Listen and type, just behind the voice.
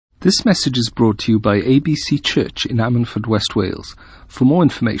This message is brought to you by ABC Church in Ammanford, West Wales. For more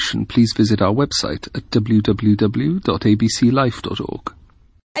information, please visit our website at www.abclife.org.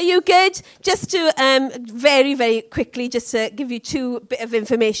 Are you good? Just to very, very quickly, just to give you two bit of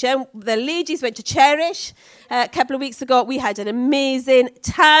information. The ladies went to Cherish a couple of weeks ago. We had an amazing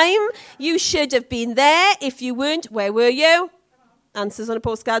time. You should have been there. If you weren't, where were you? Answers on a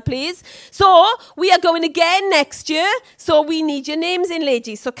postcard, please. So, we are going again next year. So, we need your names in,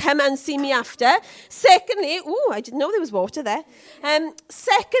 ladies. So, come and see me after. Secondly, I didn't know there was water there.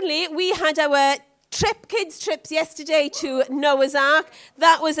 Secondly, we had our kids trips yesterday to Noah's Ark.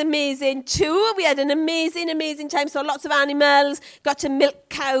 That was amazing too. We had an amazing time. Saw lots of animals, got to milk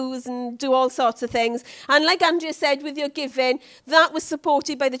cows and do all sorts of things. And like Andrea said, with your giving, that was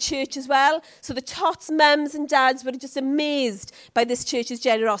supported by the church as well. So the Tots mums and dads were just amazed by this church's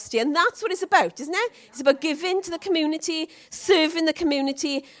generosity. And that's what it's about, isn't it? It's about giving to the community, serving the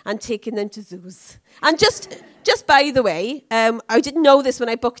community, and taking them to zoos. And just by the way, I didn't know this when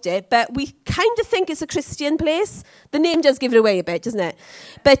I booked it, but we kind of think it's a Christian place. The name does give it away a bit, doesn't it?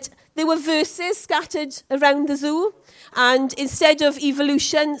 But there were verses scattered around the zoo. And instead of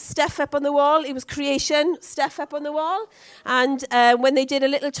evolution stuff up on the wall, it was creation stuff up on the wall. And when they did a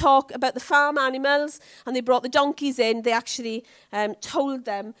little talk about the farm animals and they brought the donkeys in, they actually told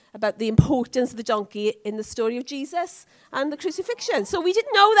them about the importance of the donkey in the story of Jesus and the crucifixion. So we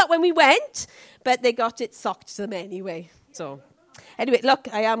didn't know that when we went, but they got it socked to them anyway. So anyway, look,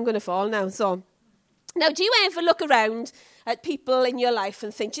 I am going to fall now. So now, do you ever look around at people in your life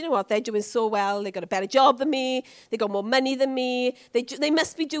and think, you know what, they're doing so well, they've got a better job than me, they've got more money than me, they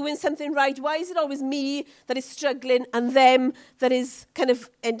must be doing something right. Why is it always me that is struggling and them that is kind of,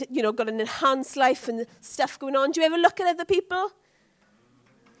 got an enhanced life and stuff going on? Do you ever look at other people?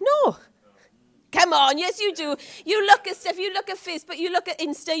 No. Come on, yes you do. You look at stuff, you look at Facebook, you look at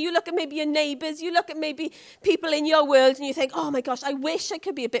Insta, you look at maybe your neighbours, you look at maybe people in your world and you think, oh my gosh, I wish I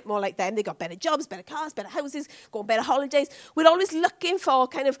could be a bit more like them. They got better jobs, better cars, better houses, go on better holidays. We're always looking for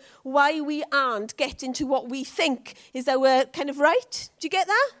kind of why we aren't getting to what we think is our kind of right. Do you get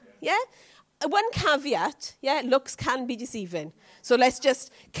that? Yeah? One caveat, looks can be deceiving. So let's just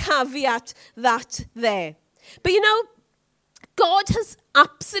caveat that there. But God has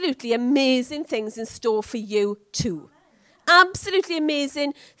absolutely amazing things in store for you too. Absolutely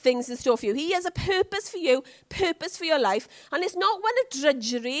amazing things in store for you. He has a purpose for you, purpose for your life. And it's not one of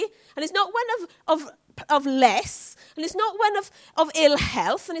drudgery, and it's not one of less, and it's not one of ill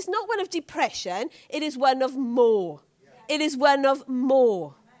health, and it's not one of depression. It is one of more. It is one of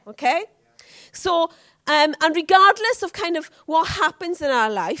more. Okay? So, and regardless of kind of what happens in our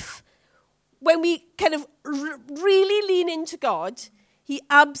life, when we kind of really lean into God, he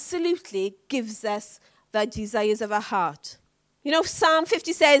absolutely gives us the desires of our heart. Psalm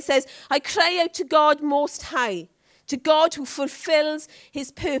 50 says, I cry out to God Most High, to God who fulfills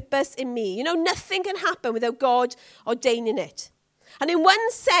his purpose in me. Nothing can happen without God ordaining it. And in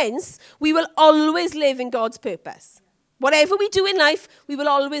one sense, we will always live in God's purpose. Whatever we do in life, we will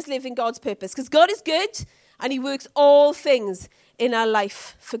always live in God's purpose. Because God is good and he works all things in our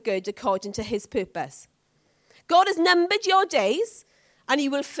life for good according to his purpose. God has numbered your days and he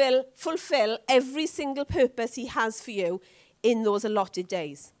will fulfill every single purpose he has for you in those allotted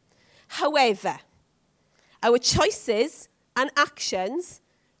days. However, our choices and actions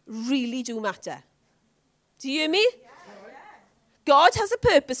really do matter. Do you hear me? God has a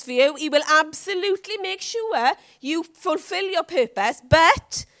purpose for you. He will absolutely make sure you fulfill your purpose,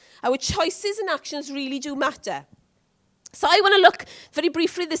 but our choices and actions really do matter. So I want to look very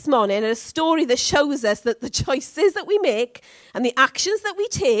briefly this morning at a story that shows us that the choices that we make and the actions that we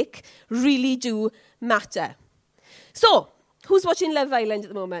take really do matter. So, who's watching Love Island at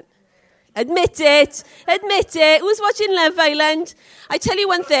the moment? Admit it. Who's watching Love Island? I tell you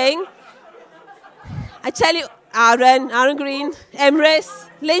one thing. Aaron Green, Emrys,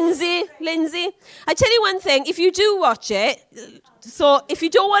 Lindsay. I tell you one thing, if you do watch it, so if you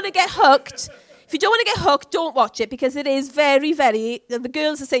don't want to get hooked, don't watch it, because it is very, very, the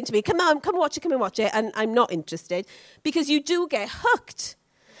girls are saying to me, come watch it, and I'm not interested, because you do get hooked.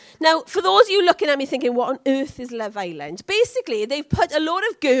 Now, for those of you looking at me thinking, what on earth is Love Island? Basically, they've put a load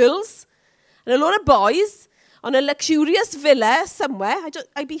of girls and a load of boys on a luxurious villa somewhere.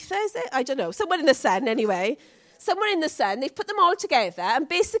 Ibiza, is it? I don't know. Somewhere in the sun, anyway. Somewhere in the sun. They've put them all together, and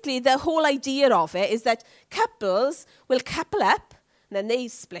basically the whole idea of it is that couples will couple up, and then they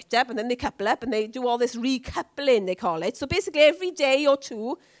split up, and then they couple up, and they do all this recoupling, they call it. So basically every day or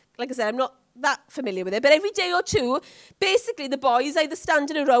two, like I said, I'm not that familiar with it, but every day or two, basically the boys either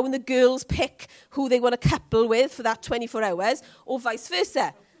stand in a row and the girls pick who they want to couple with for that 24 hours, or vice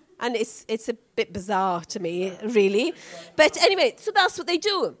versa. And it's a bit bizarre to me, really. But anyway, so that's what they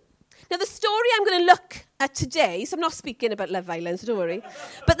do. Now, the story I'm going to look at today, so I'm not speaking about Love Island, so don't worry.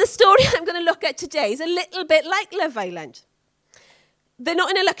 But the story I'm going to look at today is a little bit like Love Island. They're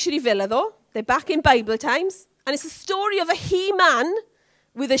not in a luxury villa, though. They're back in Bible times. And it's a story of a he-man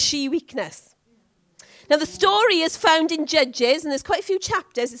with a she-weakness. Now, the story is found in Judges, and there's quite a few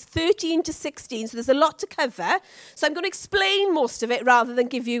chapters. It's 13 to 16, so there's a lot to cover. So I'm going to explain most of it rather than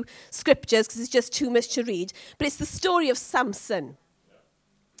give you scriptures, because it's just too much to read. But it's the story of Samson.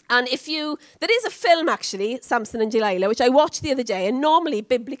 And there is a film, actually, Samson and Delilah, which I watched the other day. And normally,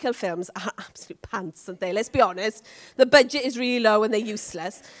 biblical films are absolute pants, aren't they? Let's be honest. The budget is really low and they're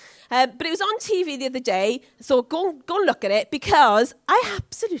useless. But it was on TV the other day, so go and look at it, because I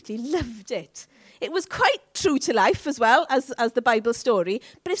absolutely loved it. It was quite true to life as well as the Bible story,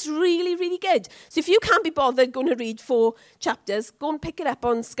 but it's really, really good. So if you can't be bothered going to read 4 chapters, go and pick it up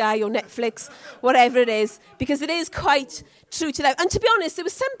on Sky or Netflix, whatever it is, because it is quite true to life. And to be honest, there were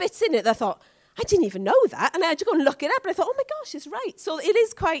some bits in it that I thought, I didn't even know that, and I had to go and look it up, and I thought, oh my gosh, it's right. So it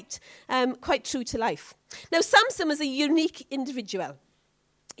is quite true to life. Now, Samson was a unique individual.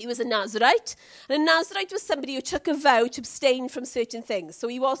 He was a Nazirite, and a Nazirite was somebody who took a vow to abstain from certain things. So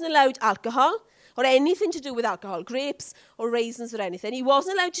he wasn't allowed alcohol, or anything to do with alcohol, grapes or raisins or anything. He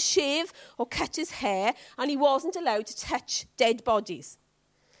wasn't allowed to shave or cut his hair, and he wasn't allowed to touch dead bodies.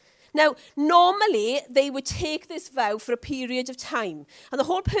 Now, normally, they would take this vow for a period of time, and the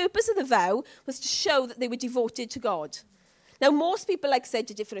whole purpose of the vow was to show that they were devoted to God. Now, most people, like I said,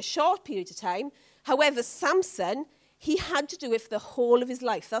 did it for a short period of time. However, Samson, he had to do it for the whole of his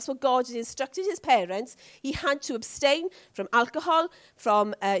life. That's what God had instructed his parents. He had to abstain from alcohol,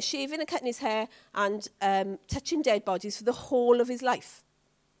 from shaving and cutting his hair, and touching dead bodies for the whole of his life.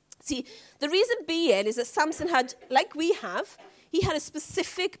 See, the reason being is that Samson had, like we have, he had a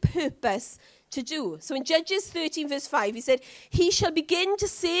specific purpose to do. So in Judges 13 verse 5, he said, he shall begin to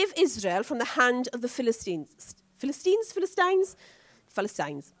save Israel from the hand of the Philistines. Philistines.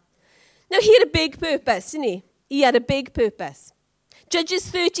 Now, he had a big purpose, didn't he? He had a big purpose. Judges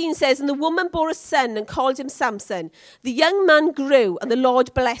 13 says, and the woman bore a son and called him Samson. The young man grew, and the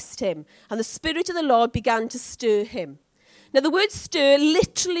Lord blessed him, and the Spirit of the Lord began to stir him. Now, the word stir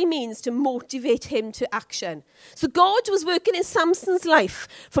literally means to motivate him to action. So God was working in Samson's life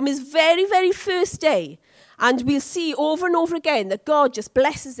from his very, very first day. And we'll see over and over again that God just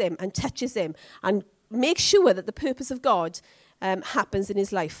blesses him and touches him and makes sure that the purpose of God happens in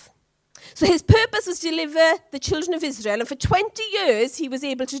his life. So his purpose was to deliver the children of Israel, and for 20 years he was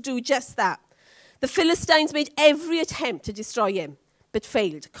able to do just that. The Philistines made every attempt to destroy him, but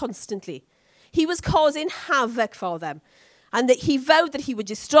failed constantly. He was causing havoc for them, and that he vowed that he would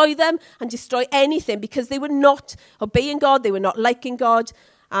destroy them and destroy anything because they were not obeying God, they were not liking God,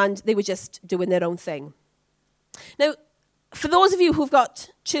 and they were just doing their own thing. Now, for those of you who've got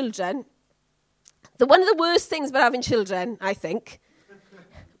children, one of the worst things about having children, I think,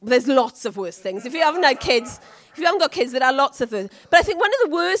 there's lots of worse things. If you haven't got kids, there are lots of them. But I think one of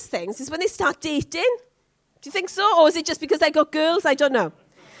the worst things is when they start dating. Do you think so? Or is it just because they got girls? I don't know.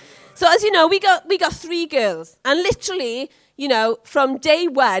 So as you know, we got 3 girls. And literally, from day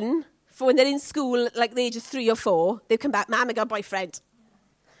one, for when they're in school, like the age of 3 or 4, they come back, Mum, I got a boyfriend.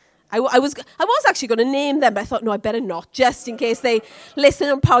 I was actually going to name them, but I thought, no, I better not, just in case they listen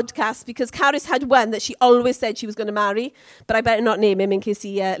on podcasts, because Caris had one that she always said she was going to marry, but I better not name him in case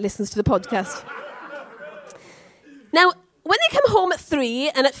he listens to the podcast. Now, when they come home at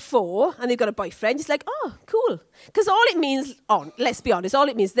 3 and at 4 and they've got a boyfriend, it's like, oh, cool. Because all it means, let's be honest, all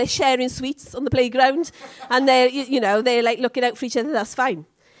it means they're sharing sweets on the playground and they're like looking out for each other, that's fine.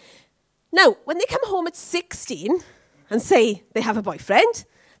 Now, when they come home at 16 and say they have a boyfriend,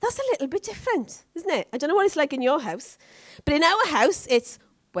 that's a little bit different, isn't it? I don't know what it's like in your house. But in our house, it's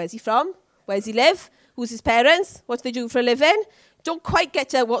where's he from? Where does he live? Who's his parents? What do they do for a living? Don't quite get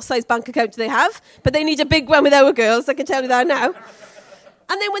to what size bank account do they have, but they need a big one with our girls, I can tell you that now.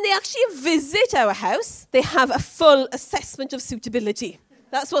 And then when they actually visit our house, they have a full assessment of suitability.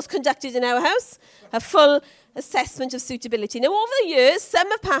 That's what's conducted in our house, a full assessment of suitability. Now, over the years, some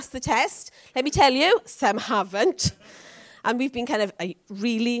have passed the test. Let me tell you, some haven't. And we've been kind of,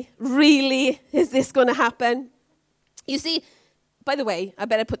 really, is this going to happen? You see, by the way, I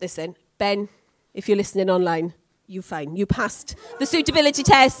better put this in. Ben, if you're listening online, you're fine. You passed the suitability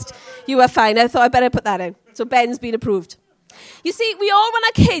test. You are fine. I thought I better put that in. So Ben's been approved. You see, we all want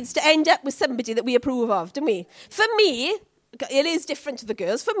our kids to end up with somebody that we approve of, don't we? For me, it is different to the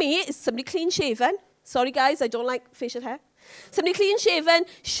girls. For me, it's somebody clean-shaven. Sorry, guys, I don't like facial hair. Somebody clean-shaven,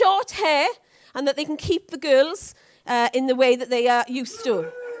 short hair, and that they can keep the girls in the way that they are used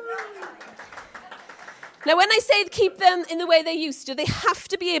to. Now, when I say keep them in the way they used to, they have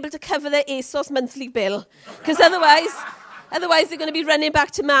to be able to cover their ASOS monthly bill. Because otherwise they're going to be running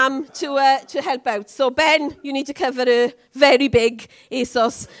back to Mum to help out. So, Ben, you need to cover a very big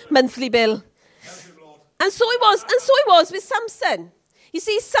ASOS monthly bill. And so it was with Samson. You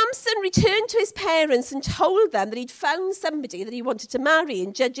see, Samson returned to his parents and told them that he'd found somebody that he wanted to marry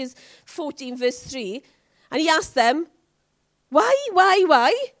in Judges 14, verse 3. And he asked them,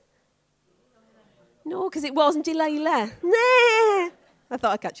 why? No, because it wasn't Delilah. Nah. I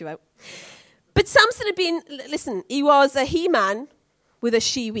thought I'd catch you out. But Samson had been, listen, he was a he-man with a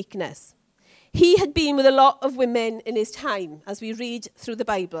she weakness. He had been with a lot of women in his time, as we read through the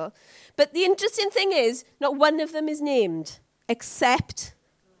Bible. But the interesting thing is, not one of them is named, except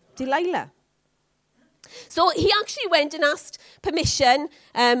Delilah. So he actually went and asked permission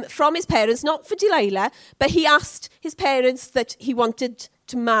from his parents, not for Delilah, but he asked his parents that he wanted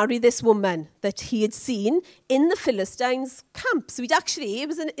to marry this woman that he had seen in the Philistines' camp. So it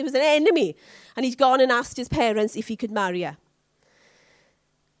was an enemy, and he'd gone and asked his parents if he could marry her.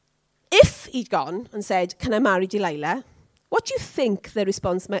 If he'd gone and said, "Can I marry Delilah?" what do you think their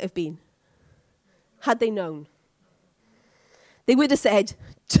response might have been? Had they known? They would have said,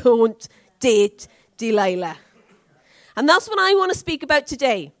 "Don't date Delilah." And that's what I want to speak about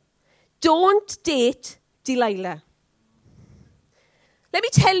today. Don't date Delilah. Let me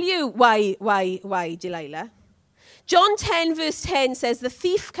tell you why Delilah. John 10 verse 10 says, "The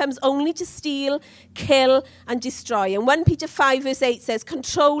thief comes only to steal, kill and destroy." And 1 Peter 5 verse 8 says,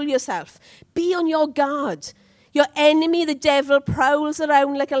 "Control yourself. Be on your guard. Your enemy, the devil, prowls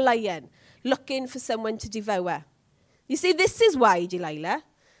around like a lion, looking for someone to devour." You see, this is why Delilah.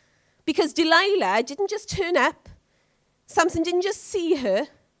 Because Delilah didn't just turn up. Samson didn't just see her.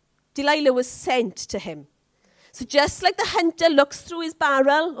 Delilah was sent to him. So just like the hunter looks through his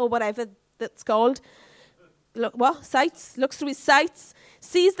barrel, or whatever that's called, looks through his sights,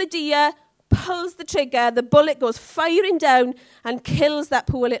 sees the deer, pulls the trigger, the bullet goes firing down and kills that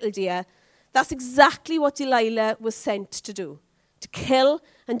poor little deer. That's exactly what Delilah was sent to do, to kill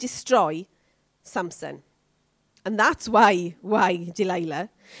and destroy Samson. And that's why Delilah.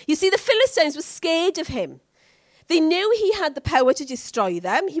 You see, the Philistines were scared of him. They knew he had the power to destroy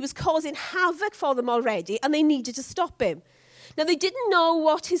them. He was causing havoc for them already, and they needed to stop him. Now, they didn't know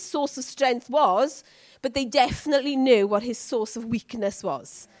what his source of strength was, but they definitely knew what his source of weakness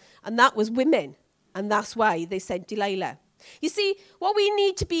was. And that was women. And that's why they sent Delilah. You see, what we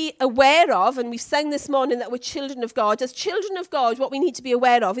need to be aware of, and we've sang this morning that we're children of God. As children of God, what we need to be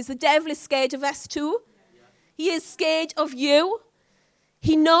aware of is the devil is scared of us too. He is scared of you.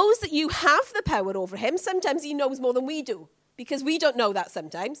 He knows that you have the power over him. Sometimes he knows more than we do, because we don't know that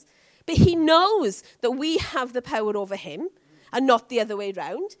sometimes. But he knows that we have the power over him and not the other way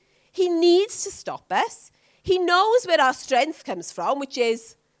around. He needs to stop us. He knows where our strength comes from, which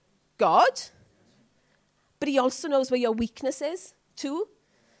is God. But he also knows where your weakness is too.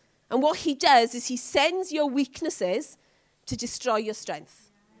 And what he does is he sends your weaknesses to destroy your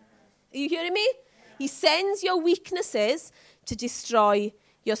strength. Are you hearing me? He sends your weaknesses to destroy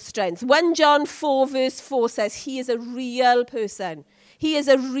your strength. 1 John 4 verse 4 says he is a real person. He is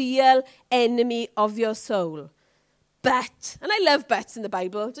a real enemy of your soul. But, and I love buts in the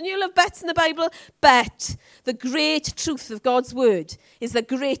Bible. Don't you love buts in the Bible? But the great truth of God's word is that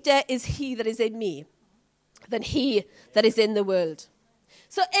greater is he that is in me than he that is in the world.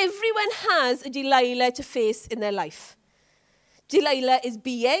 So everyone has a Delilah to face in their life. Delilah is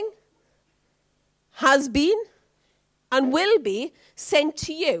being, has been, and will be sent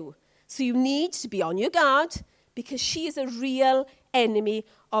to you. So you need to be on your guard, because she is a real enemy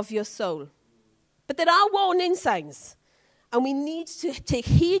of your soul. But there are warning signs, and we need to take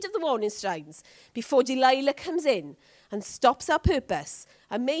heed of the warning signs before Delilah comes in and stops our purpose,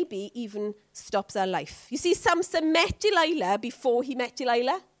 and maybe even stops our life. You see, Samson met Delilah before he met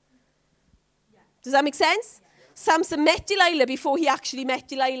Delilah. Does that make sense? Samson met Delilah before he actually met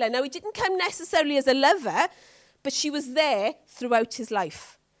Delilah. Now, he didn't come necessarily as a lover, but she was there throughout his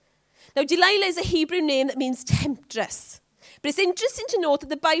life. Now, Delilah is a Hebrew name that means temptress. But it's interesting to note that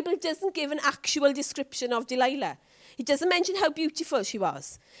the Bible doesn't give an actual description of Delilah. It doesn't mention how beautiful she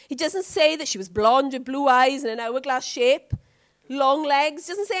was. It doesn't say that she was blonde with blue eyes and an hourglass shape, long legs.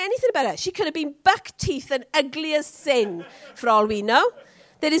 It doesn't say anything about her. She could have been buck teeth and ugly as sin, for all we know.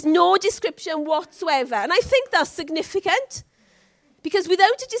 There is no description whatsoever. And I think that's significant, because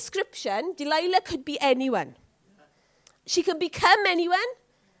without a description, Delilah could be anyone. She can become anyone,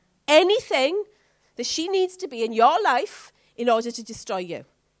 anything that she needs to be in your life in order to destroy you.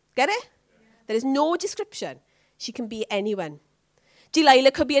 Get it? There is no description. She can be anyone.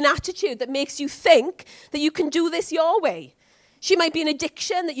 Delilah could be an attitude that makes you think that you can do this your way. She might be an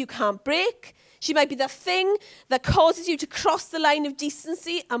addiction that you can't break. She might be the thing that causes you to cross the line of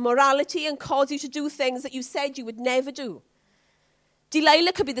decency and morality and cause you to do things that you said you would never do.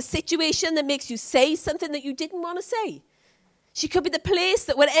 Delilah could be the situation that makes you say something that you didn't want to say. She could be the place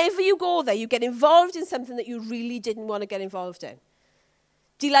that whenever you go there, you get involved in something that you really didn't want to get involved in.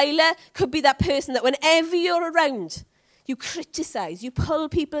 Delilah could be that person that whenever you're around, you criticize, you pull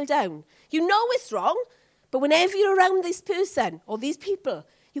people down. You know it's wrong, but whenever you're around this person or these people,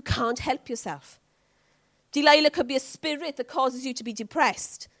 you can't help yourself. Delilah could be a spirit that causes you to be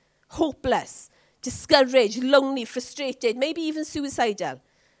depressed, hopeless, discouraged, lonely, frustrated, maybe even suicidal.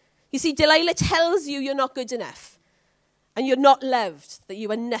 You see, Delilah tells you you're not good enough and you're not loved, that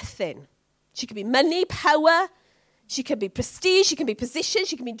you are nothing. She can be money, power, she can be prestige, she can be position,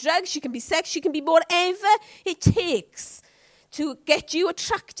 she can be drugs, she can be sex, she can be whatever it takes to get you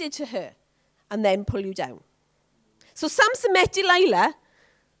attracted to her and then pull you down. So Samson met Delilah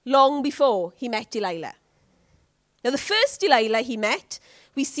long before he met Delilah. Now, the first Delilah he met,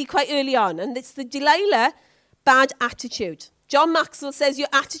 we see quite early on, and it's the Delilah bad attitude. John Maxwell says your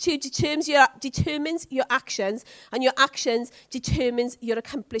attitude determines your actions, and your actions determines your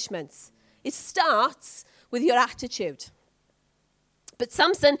accomplishments. It starts with your attitude. But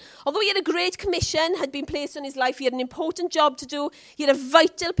Samson, although he had a great commission, had been placed on his life, he had an important job to do, he had a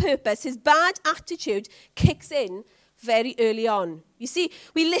vital purpose, his bad attitude kicks in very early on. You see,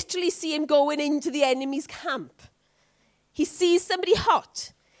 we literally see him going into the enemy's camp. He sees somebody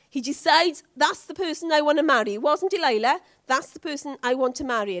hot. He decides, that's the person I want to marry. It wasn't Delilah. That's the person I want to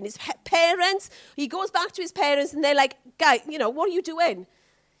marry. And his parents, he goes back to his parents and they're like, guy, what are you doing?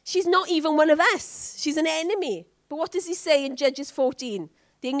 She's not even one of us. She's an enemy. But what does he say in Judges 14?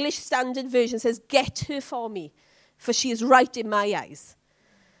 The English Standard Version says, get her for me, for she is right in my eyes.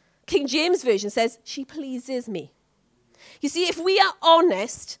 King James Version says, she pleases me. You see, if we are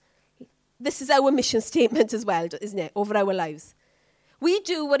honest, this is our mission statement as well, isn't it, over our lives. We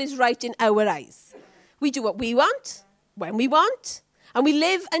do what is right in our eyes. We do what we want, when we want, and we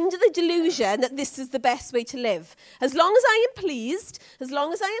live under the delusion that this is the best way to live. As long as I am pleased, as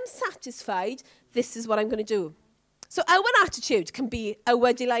long as I am satisfied, this is what I'm going to do. So our attitude can be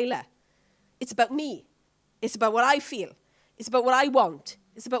our Delilah. It's about me. It's about what I feel. It's about what I want.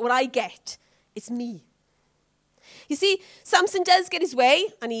 It's about what I get. It's me. You see, Samson does get his way,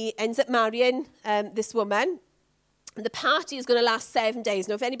 and he ends up marrying this woman. And the party is going to last 7 days.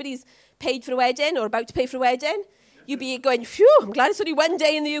 Now, if anybody's paid for a wedding or about to pay for a wedding, you'd be going, phew, I'm glad it's only 1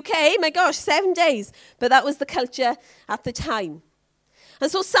 day in the UK. My gosh, 7 days. But that was the culture at the time. And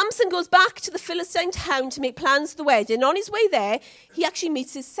so Samson goes back to the Philistine town to make plans for the wedding. And on his way there, he actually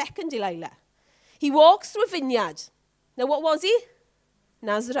meets his second Delilah. He walks through a vineyard. Now, what was he?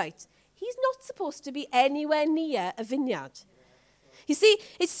 Nazarite. He's not supposed to be anywhere near a vineyard. You see,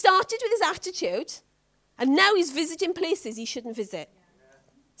 it started with his attitude, and now he's visiting places he shouldn't visit.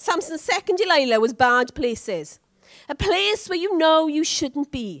 Samson's second Delilah was bad places. A place where you know you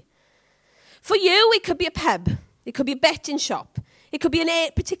shouldn't be. For you, it could be a pub. It could be a betting shop. It could be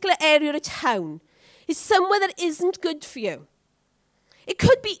a particular area of town. It's somewhere that isn't good for you. It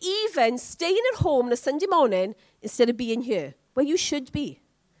could be even staying at home on a Sunday morning instead of being here, where you should be.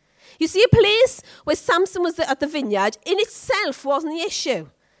 You see, a place where Samson was at the vineyard in itself wasn't the issue.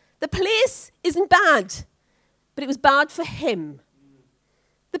 The place isn't bad, but it was bad for him.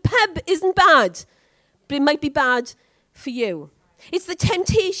 The pub isn't bad, but it might be bad for you. It's the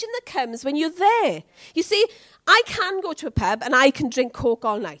temptation that comes when you're there. You see, I can go to a pub and I can drink Coke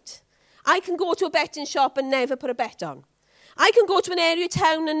all night. I can go to a betting shop and never put a bet on. I can go to an area of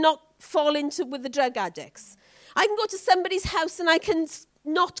town and not fall into with the drug addicts. I can go to somebody's house and I can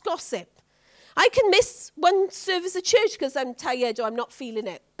not gossip. I can miss one service at church because I'm tired or I'm not feeling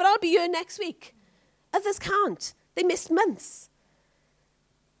it. But I'll be here next week. Others can't. They missed months.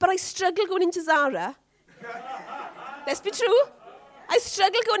 But I struggle going into Zara. Let's be true. I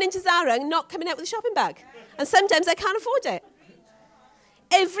struggle going into Zara and not coming out with a shopping bag. And sometimes I can't afford it.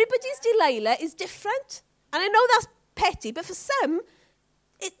 Everybody's Delilah is different. And I know that's petty, but for some,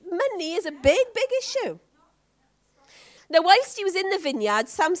 money is a big, big issue. Now, whilst he was in the vineyard,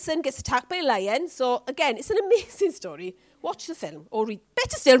 Samson gets attacked by a lion. So, again, it's an amazing story. Watch the film. Or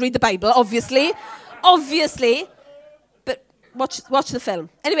better still, read the Bible, obviously. Obviously. But watch the film.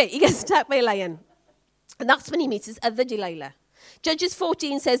 Anyway, he gets attacked by a lion. And that's when he meets his other Delilah. Judges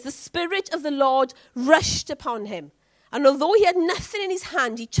 14 says, the Spirit of the Lord rushed upon him. And although he had nothing in his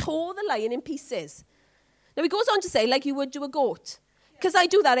hand, he tore the lion in pieces. Now, he goes on to say, like you would do a goat. Because I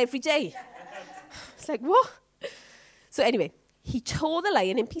do that every day. It's like, what? So anyway, he tore the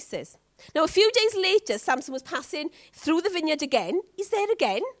lion in pieces. Now, a few days later, Samson was passing through the vineyard again. He's there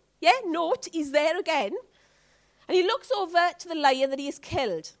again. Yeah, note, he's there again. And he looks over to the lion that he has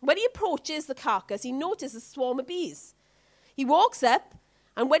killed. When he approaches the carcass, he notices a swarm of bees. He walks up,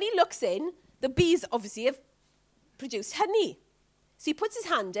 and when he looks in, the bees obviously have produced honey. So he puts his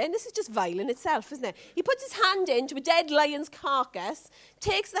hand in. This is just vile in itself, isn't it? He puts his hand into a dead lion's carcass,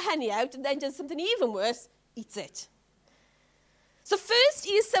 takes the honey out, and then does something even worse, eats it. So first,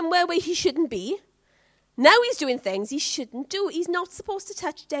 he is somewhere where he shouldn't be. Now he's doing things he shouldn't do. He's not supposed to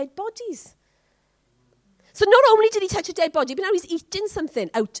touch dead bodies. So not only did he touch a dead body, but now he's eating something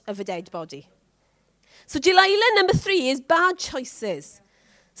out of a dead body. So Delilah, number 3, is bad choices.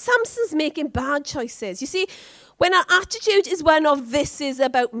 Samson's making bad choices. You see, when our attitude is one of this is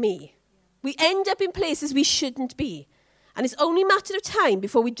about me, we end up in places we shouldn't be. And it's only a matter of time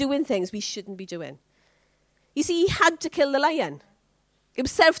before we're doing things we shouldn't be doing. You see, he had to kill the lion. It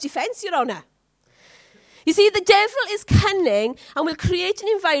was self-defense, Your Honour. You see, the devil is cunning and will create an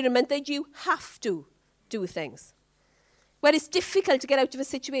environment that you have to do things, where it's difficult to get out of a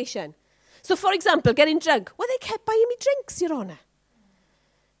situation. So, for example, getting drunk. Well, they kept buying me drinks, Your Honour.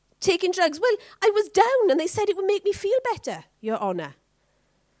 Taking drugs. Well, I was down and they said it would make me feel better, Your Honour.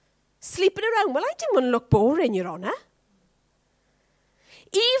 Sleeping around. Well, I didn't want to look boring, Your Honour.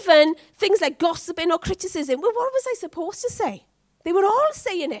 Even things like gossiping or criticism. Well, what was I supposed to say? They were all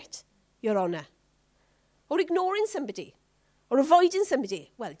saying it, Your Honour. Or ignoring somebody. Or avoiding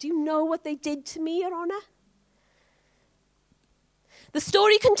somebody. Well, do you know what they did to me, Your Honour? The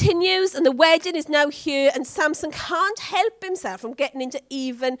story continues, and the wedding is now here, and Samson can't help himself from getting into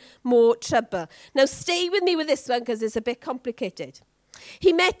even more trouble. Now, stay with me with this one, because it's a bit complicated.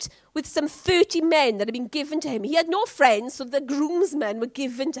 He met with some 30 men that had been given to him. He had no friends, so the groomsmen were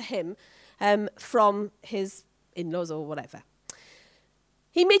given to him from his in-laws or whatever.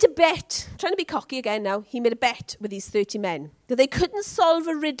 He made a bet, trying to be cocky again now, he made a bet with these 30 men that they couldn't solve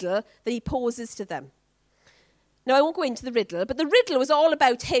a riddle that he poses to them. Now, I won't go into the riddle, but the riddle was all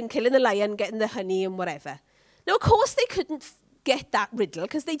about him killing the lion, getting the honey and whatever. Now, of course, they couldn't get that riddle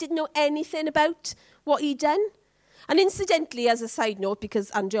because they didn't know anything about what he'd done. And incidentally, as a side note, because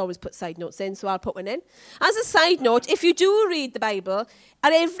Andrew always puts side notes in, so I'll put one in. As a side note, if you do read the Bible,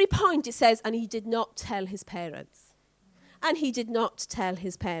 at every point it says, and he did not tell his parents. And he did not tell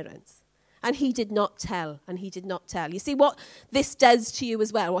his parents. And he did not tell, and he did not tell. You see, what this does to you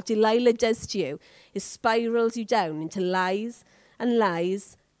as well, what Delilah does to you, is spirals you down into lies and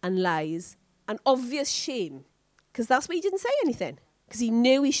lies and lies and obvious shame. Because that's why he didn't say anything. Because he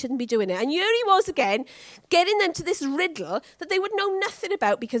knew he shouldn't be doing it. And here he was again, getting them to this riddle that they would know nothing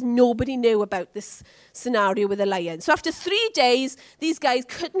about because nobody knew about this scenario with the lion. So after 3 days, these guys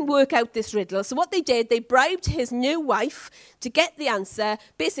couldn't work out this riddle. So what they did, they bribed his new wife to get the answer.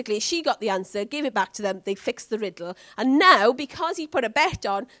 Basically, she got the answer, gave it back to them, they fixed the riddle. And now, because he put a bet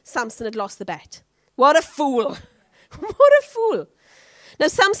on, Samson had lost the bet. What a fool. What a fool. Now,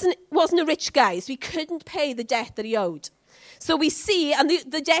 Samson wasn't a rich guy, so he couldn't pay the debt that he owed. So we see, and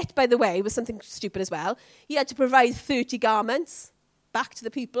the debt, by the way, was something stupid as well. He had to provide 30 garments back to the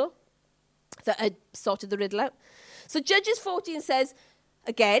people that had sorted the riddle out. So Judges 14 says,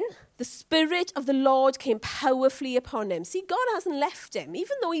 again, the Spirit of the Lord came powerfully upon him. See, God hasn't left him,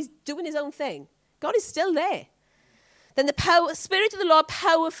 even though he's doing his own thing. God is still there. Then the Spirit of the Lord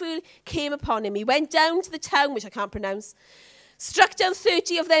powerfully came upon him. He went down to the town, which I can't pronounce, struck down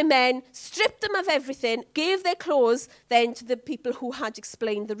 30 of their men, stripped them of everything, gave their clothes then to the people who had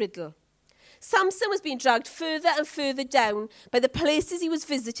explained the riddle. Samson was being dragged further and further down by the places he was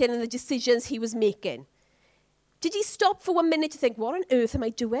visiting and the decisions he was making. Did he stop for 1 minute to think, what on earth am I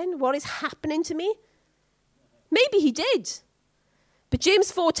doing? What is happening to me? Maybe he did. But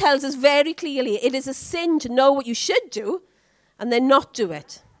James 4 tells us very clearly, it is a sin to know what you should do and then not do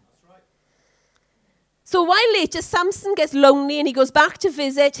it. So a while later, Samson gets lonely and he goes back to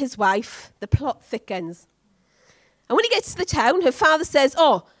visit his wife. The plot thickens. And when he gets to the town, her father says,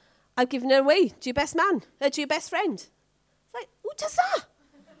 oh, I've given her away to your best man, to your best friend. It's like, who does that?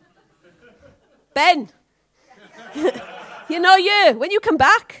 Ben. When you come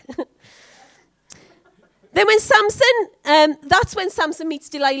back. Then when that's when Samson meets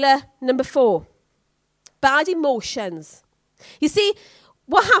Delilah, number 4. Bad emotions. You see,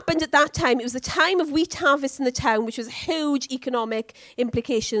 what happened at that time, it was a time of wheat harvest in the town, which was huge economic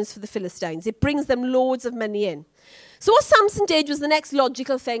implications for the Philistines. It brings them loads of money in. So what Samson did was the next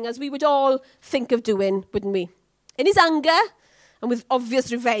logical thing, as we would all think of doing, wouldn't we? In his anger, and with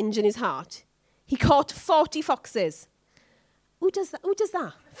obvious revenge in his heart, he caught 40 foxes. Who does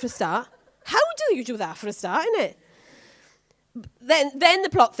that for a start? How do you do that for a start, innit? then the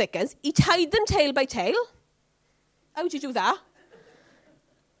plot thickens. He tied them tail by tail. How would you do that?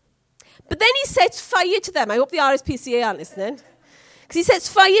 But then he sets fire to them. I hope the RSPCA aren't listening. Because he sets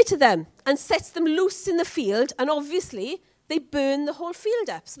fire to them and sets them loose in the field, and obviously they burn the whole field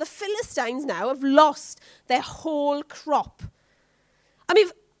up. So the Philistines now have lost their whole crop. I mean,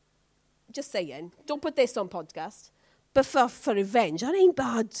 just saying, don't put this on podcast, but for revenge, that ain't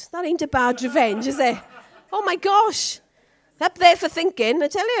bad. That ain't a bad revenge, is it? Oh my gosh. Up there for thinking, I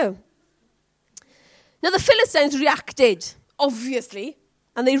tell you. Now the Philistines reacted, obviously,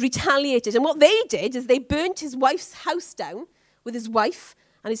 and they retaliated. And what they did is they burnt his wife's house down with his wife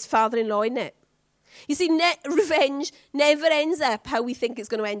and his father-in-law in it. You see, revenge never ends up how we think it's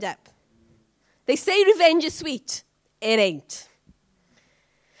going to end up. They say revenge is sweet. It ain't.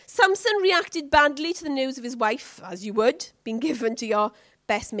 Samson reacted badly to the news of his wife, as you would, being given to your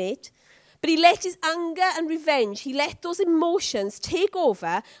best mate. But he let his anger and revenge, he let those emotions take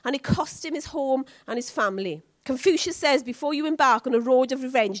over, and it cost him his home and his family. Confucius says, before you embark on a road of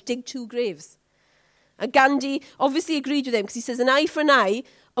revenge, dig 2 graves. And Gandhi obviously agreed with him because he says an eye for an eye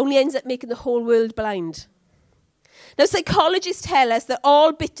only ends up making the whole world blind. Now, psychologists tell us that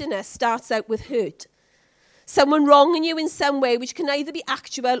all bitterness starts out with hurt. Someone wronging you in some way which can either be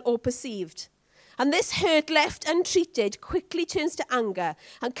actual or perceived. And this hurt left untreated quickly turns to anger,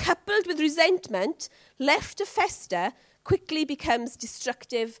 and coupled with resentment, left to fester, quickly becomes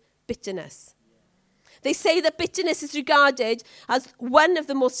destructive bitterness. They say that bitterness is regarded as one of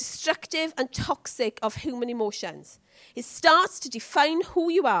the most destructive and toxic of human emotions. It starts to define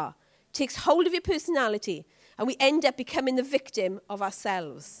who you are, takes hold of your personality, and we end up becoming the victim of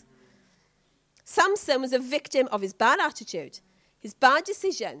ourselves. Samson was a victim of his bad attitude, his bad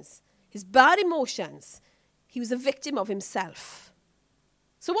decisions, his bad emotions. He was a victim of himself.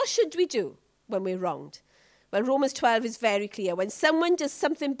 So what should we do when we're wronged? Well, Romans 12 is very clear. When someone does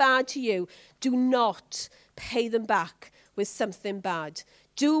something bad to you, do not pay them back with something bad.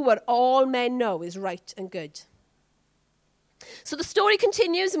 Do what all men know is right and good. So the story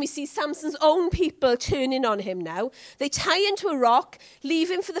continues, and we see Samson's own people turning on him now. They tie him to a rock, leave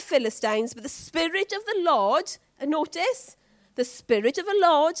him for the Philistines, but the Spirit of the Lord, and notice, the Spirit of the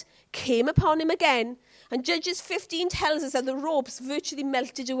Lord came upon him again. And Judges 15 tells us that the ropes virtually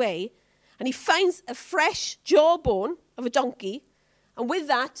melted away. And he finds a fresh jawbone of a donkey, and with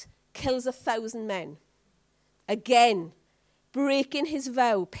that, kills 1,000 men. Again, breaking his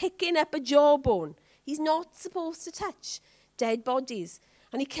vow, picking up a jawbone. He's not supposed to touch dead bodies,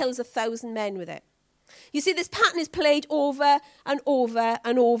 and he kills 1,000 men with it. You see, this pattern is played over and over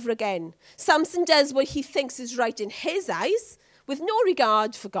and over again. Samson does what he thinks is right in his eyes, with no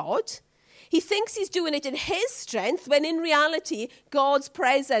regard for God. He thinks he's doing it in his strength, when in reality, God's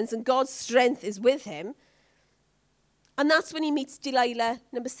presence and God's strength is with him. And that's when he meets Delilah,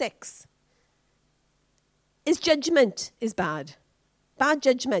 number 6. His judgment is bad. Bad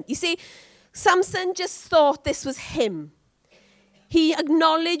judgment. You see, Samson just thought this was him. He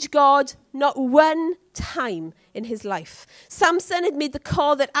acknowledged God not one time in his life. Samson had made the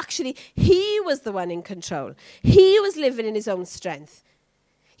call that actually he was the one in control. He was living in his own strength.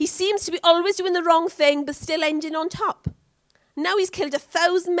 He seems to be always doing the wrong thing, but still ending on top. Now he's killed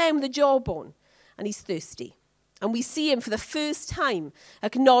 1,000 men with a jawbone, and he's thirsty. And we see him for the first time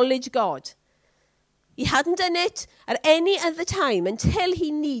acknowledge God. He hadn't done it at any other time until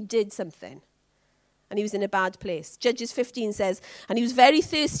he needed something. And he was in a bad place. Judges 15 says, and he was very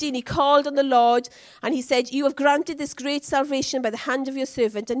thirsty, and he called on the Lord, and he said, you have granted this great salvation by the hand of your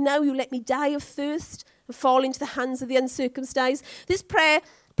servant, and now you let me die of thirst and fall into the hands of the uncircumcised. This prayer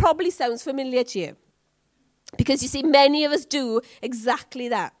probably sounds familiar to you, because you see, many of us do exactly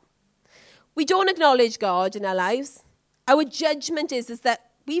that. We don't acknowledge God in our lives. Our judgment is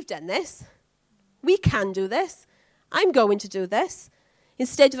that we've done this. We can do this. I'm going to do this.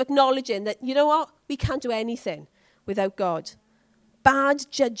 Instead of acknowledging that, you know what, we can't do anything without God. Bad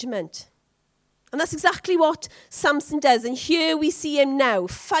judgment. And that's exactly what Samson does. And here we see him now.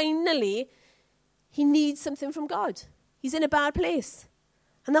 Finally, he needs something from God. He's in a bad place.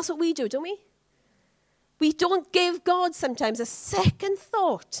 And that's what we do, don't we? We don't give God sometimes a second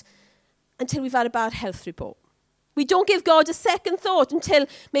thought until we've had a bad health report. We don't give God a second thought until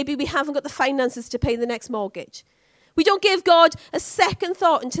maybe we haven't got the finances to pay the next mortgage. We don't give God a second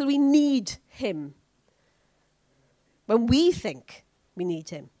thought until we need him. When we think we need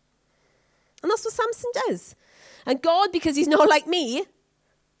him. And that's what Samson does. And God, because he's not like me,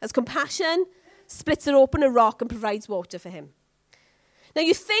 has compassion, splits open a rock and provides water for him. Now,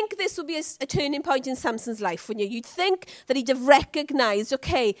 you think this would be a turning point in Samson's life, wouldn't you? You'd think that he'd have recognised,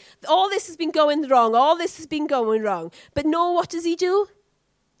 okay, all this has been going wrong, all this has been going wrong. But no, what does he do?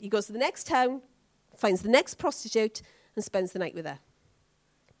 He goes to the next town, finds the next prostitute, and spends the night with her.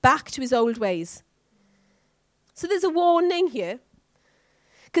 Back to his old ways. So there's a warning here.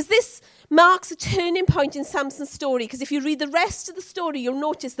 Because this marks a turning point in Samson's story. Because if you read the rest of the story, you'll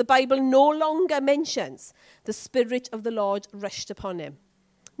notice the Bible no longer mentions the Spirit of the Lord rushed upon him.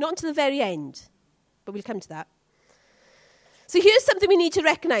 Not until the very end. But we'll come to that. So here's something we need to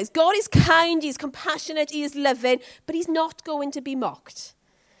recognize. God is kind, he's compassionate, he is loving, but he's not going to be mocked.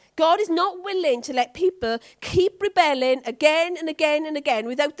 God is not willing to let people keep rebelling again and again and again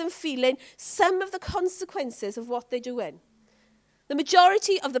without them feeling some of the consequences of what they're doing. The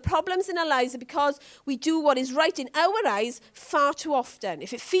majority of the problems in our lives are because we do what is right in our eyes far too often.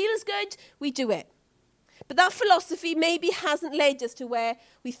 If it feels good, we do it. But that philosophy maybe hasn't led us to where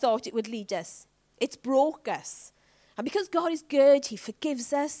we thought it would lead us. It's broke us. And because God is good, he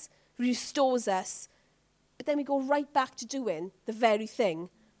forgives us, restores us. But then we go right back to doing the very thing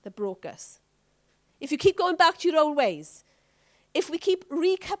that broke us. If you keep going back to your old ways, if we keep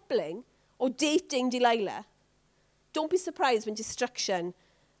recoupling or dating Delilah, don't be surprised when destruction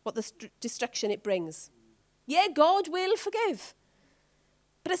it brings. Yeah, God will forgive.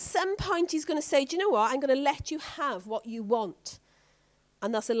 But at some point he's going to say, do you know what? I'm going to let you have what you want.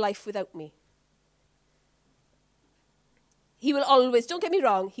 And that's a life without me. He will always, don't get me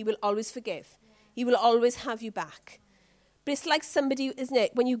wrong, he will always forgive. He will always have you back. But it's like somebody, isn't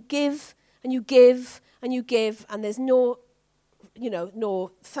it? When you give and you give and you give and there's no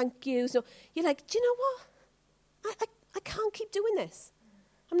thank yous. No, you're like, do you know what? I can't keep doing this.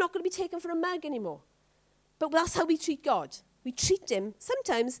 I'm not going to be taken for a mug anymore. But that's how we treat God. We treat him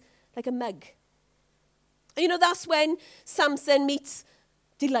sometimes like a mug. And that's when Samson meets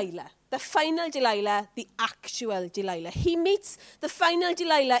Delilah. The final Delilah, the actual Delilah. He meets the final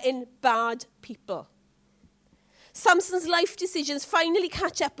Delilah in bad people. Samson's life decisions finally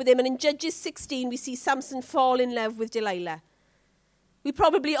catch up with him, and in Judges 16 we see Samson fall in love with Delilah. We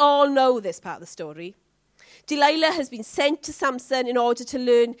probably all know this part of the story. Delilah has been sent to Samson in order to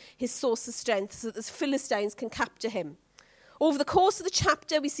learn his source of strength so that the Philistines can capture him. Over the course of the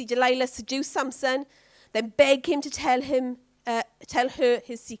chapter, we see Delilah seduce Samson, then beg him to tell her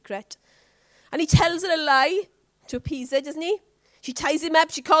his secret. And he tells her a lie to appease her, doesn't he? She ties him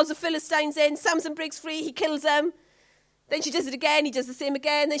up, she calls the Philistines in, Samson breaks free, he kills them. Then she does it again, he does the same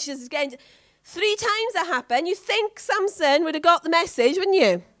again, then she does it again. 3 times that happened. You think Samson would have got the message, wouldn't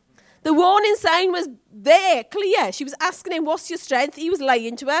you? The warning sign was there, clear. She was asking him, what's your strength? He was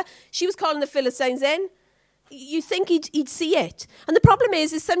lying to her. She was calling the Philistines in. You think he'd see it. And the problem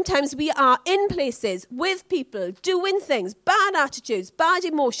is sometimes we are in places with people, doing things, bad attitudes, bad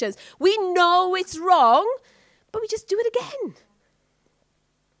emotions. We know it's wrong, but we just do it again.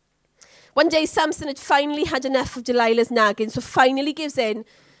 One day, Samson had finally had enough of Delilah's nagging, so finally gives in,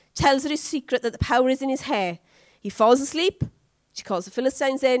 tells her his secret that the power is in his hair. He falls asleep. She calls the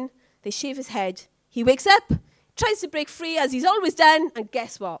Philistines in. They shave his head. He wakes up, tries to break free as he's always done, and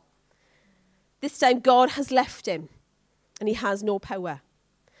guess what? This time God has left him, and he has no power.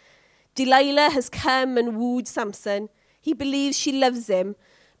 Delilah has come and wooed Samson. He believes she loves him,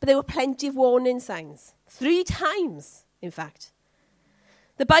 but there were plenty of warning signs. 3 times, in fact.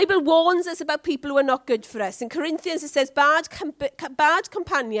 The Bible warns us about people who are not good for us. In Corinthians, it says, bad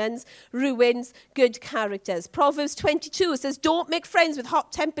companions ruins good characters. Proverbs 22 says, don't make friends with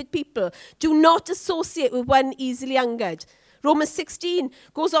hot-tempered people. Do not associate with one easily angered. Romans 16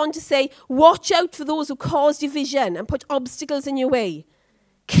 goes on to say, watch out for those who cause division and put obstacles in your way.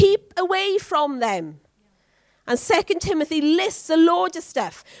 Keep away from them. And 2 Timothy lists a load of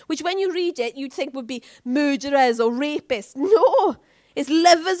stuff, which when you read it, you'd think would be murderers or rapists. No. It's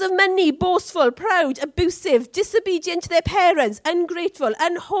lovers of money, boastful, proud, abusive, disobedient to their parents, ungrateful,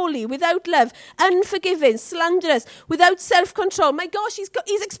 unholy, without love, unforgiving, slanderous, without self-control. My gosh,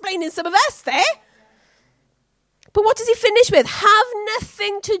 he's explaining some of us there. But what does he finish with? Have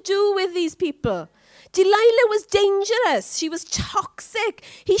nothing to do with these people. Delilah was dangerous. She was toxic.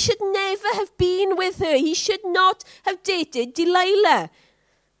 He should never have been with her. He should not have dated Delilah.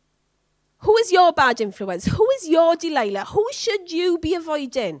 Who is your bad influence? Who is your Delilah? Who should you be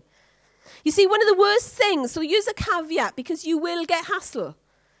avoiding? You see, one of the worst things, so use a caveat because you will get hassle.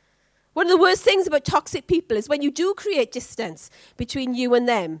 One of the worst things about toxic people is when you do create distance between you and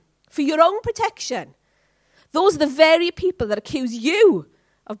them for your own protection. Those are the very people that accuse you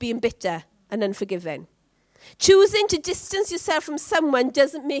of being bitter and unforgiving. Choosing to distance yourself from someone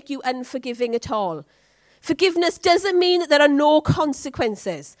doesn't make you unforgiving at all. Forgiveness doesn't mean that there are no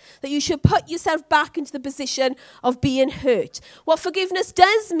consequences, that you should put yourself back into the position of being hurt. What forgiveness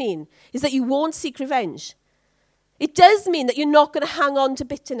does mean is that you won't seek revenge. It does mean that you're not going to hang on to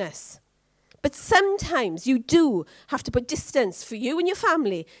bitterness. But sometimes you do have to put distance for you and your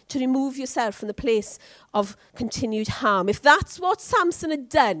family to remove yourself from the place of continued harm. If that's what Samson had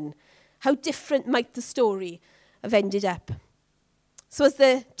done, how different might the story have ended up? So as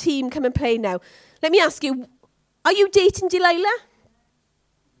the team come and play now, let me ask you, are you dating Delilah?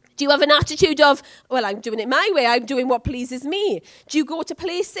 Do you have an attitude of, well, I'm doing it my way, I'm doing what pleases me? Do you go to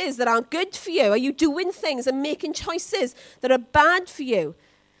places that aren't good for you? Are you doing things and making choices that are bad for you?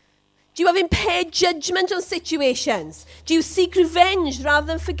 Do you have impaired judgment on situations? Do you seek revenge rather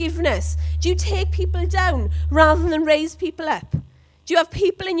than forgiveness? Do you take people down rather than raise people up? Do you have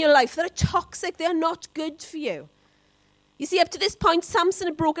people in your life that are toxic? They are not good for you. You see, up to this point, Samson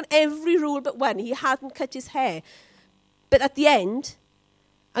had broken every rule but one. He hadn't cut his hair. But at the end,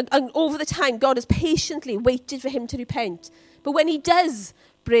 and over the time, God has patiently waited for him to repent. But when he does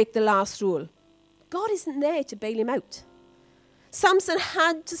break the last rule, God isn't there to bail him out. Samson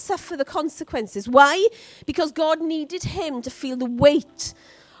had to suffer the consequences. Why? Because God needed him to feel the weight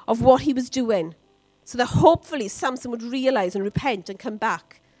of what he was doing, so that hopefully Samson would realize and repent and come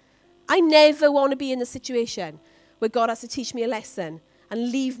back. I never want to be in a situation where God has to teach me a lesson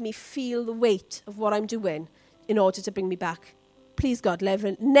and leave me feel the weight of what I'm doing in order to bring me back. Please, God,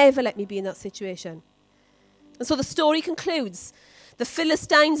 never let me be in that situation. And so the story concludes. The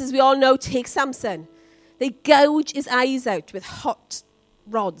Philistines, as we all know, take Samson. They gouge his eyes out with hot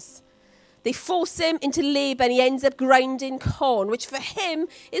rods. They force him into labor and he ends up grinding corn, which for him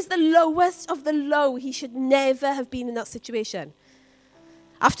is the lowest of the low. He should never have been in that situation.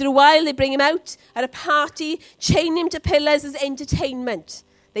 After a while, they bring him out at a party, chain him to pillars as entertainment.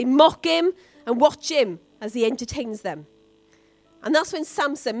 They mock him and watch him as he entertains them. And that's when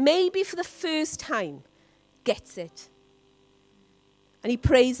Samson, maybe for the first time, gets it. And he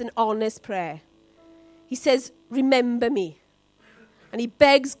prays an honest prayer. He says, remember me. And he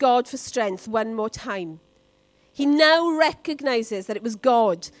begs God for strength one more time. He now recognizes that it was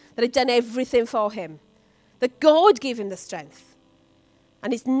God that had done everything for him. That God gave him the strength.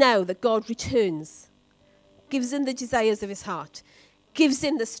 And it's now that God returns, gives him the desires of his heart, gives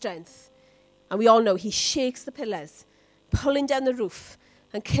him the strength. And we all know he shakes the pillars, pulling down the roof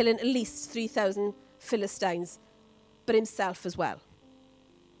and killing at least 3,000 Philistines, but himself as well.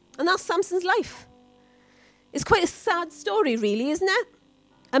 And that's Samson's life. It's quite a sad story, really, isn't it?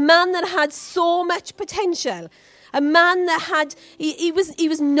 A man that had so much potential. A man that had, he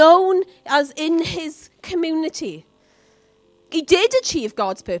was known as in his community. He did achieve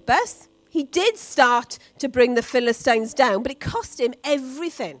God's purpose. He did start to bring the Philistines down, but it cost him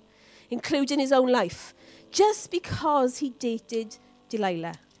everything, including his own life, just because he dated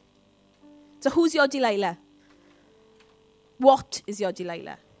Delilah. So who's your Delilah? What is your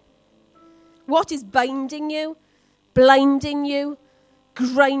Delilah? What is binding you, blinding you,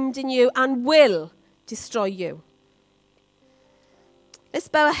 grinding you, and will destroy you? Let's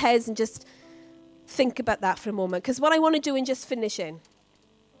bow our heads and just think about that for a moment, because what I want to do in just finishing,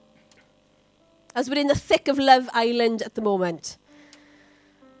 as we're in the thick of Love Island at the moment,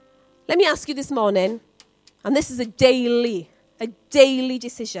 let me ask you this morning, and this is a daily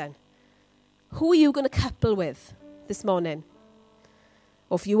decision. Who are you going to couple with this morning?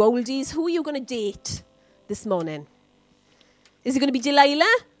 Or for you oldies, who are you going to date this morning? Is it going to be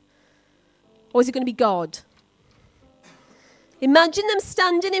Delilah? Or is it going to be God? Imagine them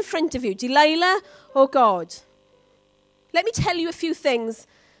standing in front of you, Delilah or God. Let me tell you a few things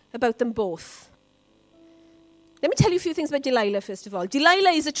about them both. Let me tell you a few things about Delilah, first of all. Delilah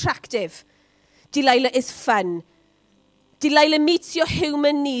is attractive. Delilah is fun. Delilah meets your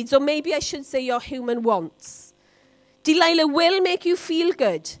human needs, or maybe I should say your human wants. Delilah will make you feel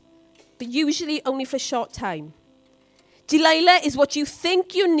good, but usually only for a short time. Delilah is what you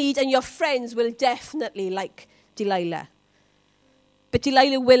think you need, and your friends will definitely like Delilah. But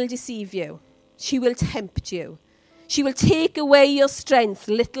Delilah will deceive you. She will tempt you. She will take away your strength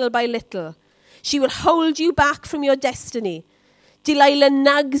little by little. She will hold you back from your destiny. Delilah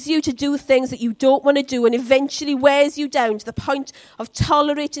nags you to do things that you don't want to do and eventually wears you down to the point of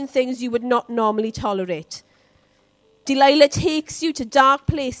tolerating things you would not normally tolerate. Delilah takes you to dark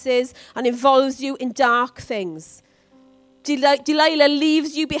places and involves you in dark things. Delilah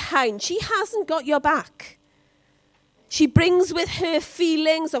leaves you behind. She hasn't got your back. She brings with her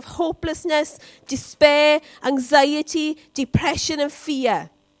feelings of hopelessness, despair, anxiety, depression, and fear.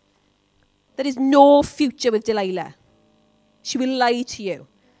 There is no future with Delilah. She will lie to you.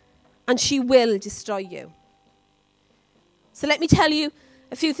 and she will destroy you. So let me tell you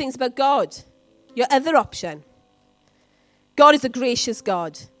a few things about God, your other option. God is a gracious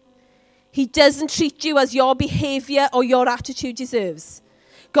God. He doesn't treat you as your behavior or your attitude deserves.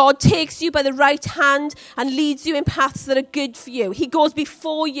 God takes you by the right hand and leads you in paths that are good for you. He goes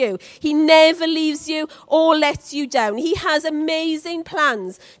before you. He never leaves you or lets you down. He has amazing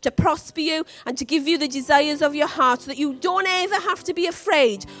plans to prosper you and to give you the desires of your heart so that you don't ever have to be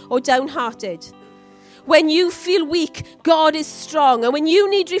afraid or downhearted. When you feel weak, God is strong. And when you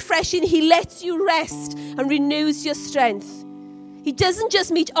need refreshing, he lets you rest and renews your strength. He doesn't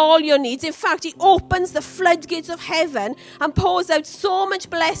just meet all your needs. In fact, he opens the floodgates of heaven and pours out so much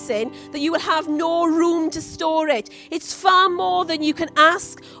blessing that you will have no room to store it. It's far more than you can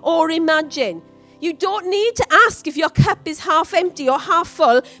ask or imagine. You don't need to ask if your cup is half empty or half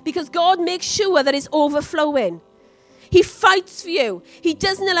full, because God makes sure that it's overflowing. He fights for you. He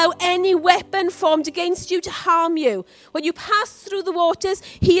doesn't allow any weapon formed against you to harm you. When you pass through the waters,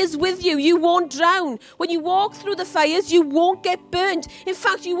 he is with you. You won't drown. When you walk through the fires, you won't get burnt. In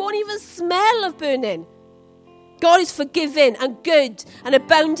fact, you won't even smell of burning. God is forgiving and good and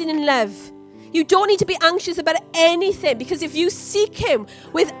abounding in love. You don't need to be anxious about anything, because if you seek him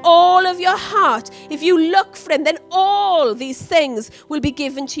with all of your heart, if you look for him, then all these things will be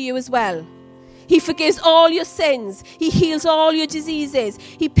given to you as well. He forgives all your sins. He heals all your diseases.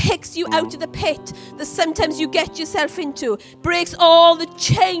 He picks you out of the pit that sometimes you get yourself into, breaks all the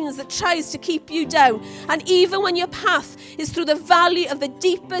chains that tries to keep you down. And even when your path is through the valley of the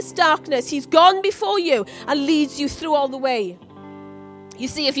deepest darkness, he's gone before you and leads you through all the way. You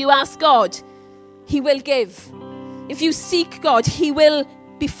see, if you ask God, he will give. If you seek God, he will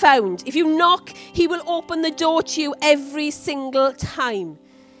be found. If you knock, he will open the door to you every single time.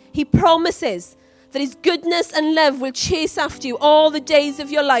 He promises that his goodness and love will chase after you all the days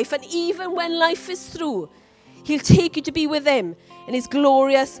of your life. And even when life is through, he'll take you to be with him in his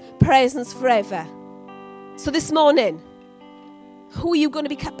glorious presence forever. So this morning, who are you going to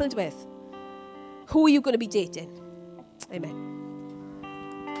be coupled with? Who are you going to be dating? Amen.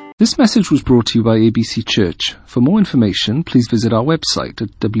 This message was brought to you by ABC Church. For more information, please visit our website at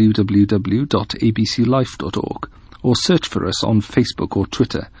www.abclife.org or search for us on Facebook or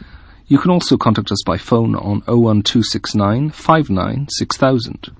Twitter. You can also contact us by phone on 01269 59 6000.